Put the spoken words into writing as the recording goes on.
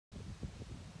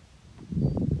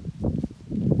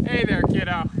Hey there,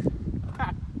 kiddo.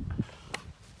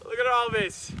 Look at all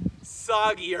this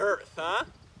soggy earth, huh?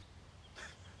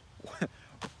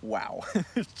 Wow.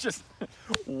 Just,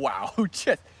 wow.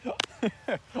 Just,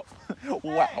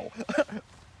 wow.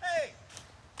 Hey!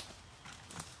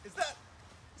 Is that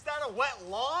a wet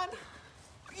lawn?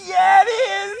 Yeah, it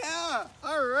is! Yeah,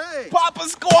 all right. Papa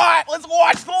Squat, let's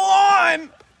watch the lawn!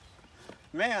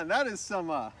 Man, that is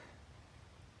some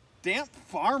damp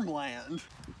farmland.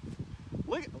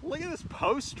 Look at this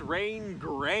post-rain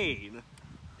grain.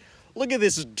 Look at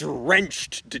this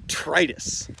drenched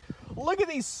detritus. Look at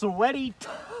these sweaty,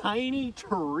 tiny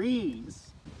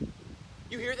trees.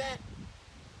 You hear that?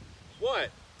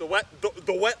 What? The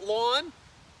wet lawn?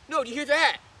 No, do you hear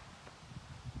that?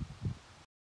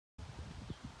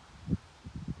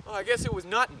 Oh, I guess it was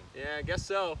nothing. Yeah, I guess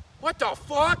so. What the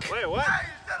fuck? Wait, what? Hey,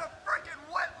 is that a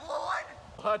freaking wet lawn?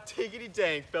 Hot tiggity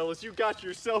dang, fellas. You got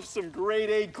yourself some grade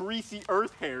A greasy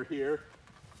earth hair here.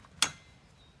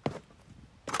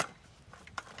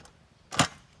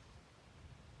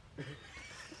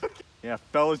 Yeah,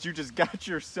 fellas, you just got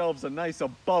yourselves a nice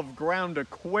above ground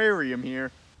aquarium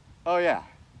here. Oh yeah,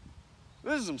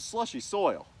 this is some slushy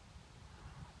soil.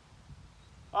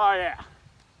 Oh yeah,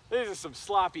 this is some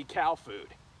sloppy cow food.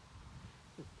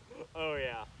 Oh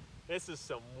yeah, this is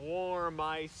some warm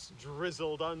ice,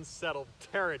 drizzled, unsettled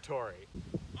territory.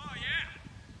 Oh yeah,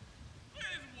 look at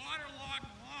this waterlogged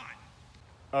lawn.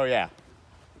 Oh yeah,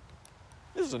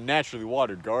 this is a naturally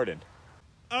watered garden.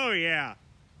 Oh yeah,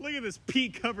 look at this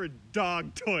peat-covered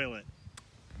dog toilet.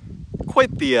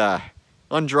 Quite the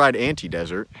undried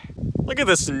anti-desert. Look at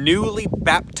this newly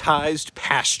baptized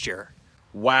pasture.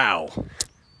 Wow.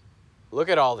 Look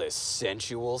at all this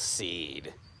sensual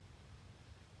seed.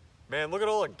 Man, look at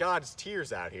all of God's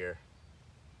tears out here.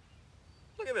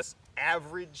 Look at this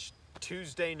average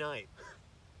Tuesday night.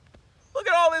 Look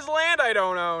at all this land I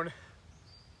don't own.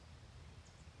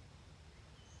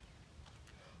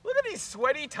 Look at these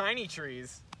sweaty tiny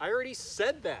trees. I already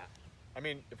said that. I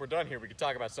mean, if we're done here, we could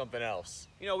talk about something else.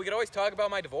 You know, we could always talk about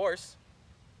my divorce.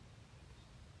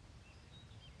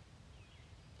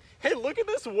 Hey, look at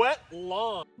this wet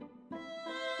lawn.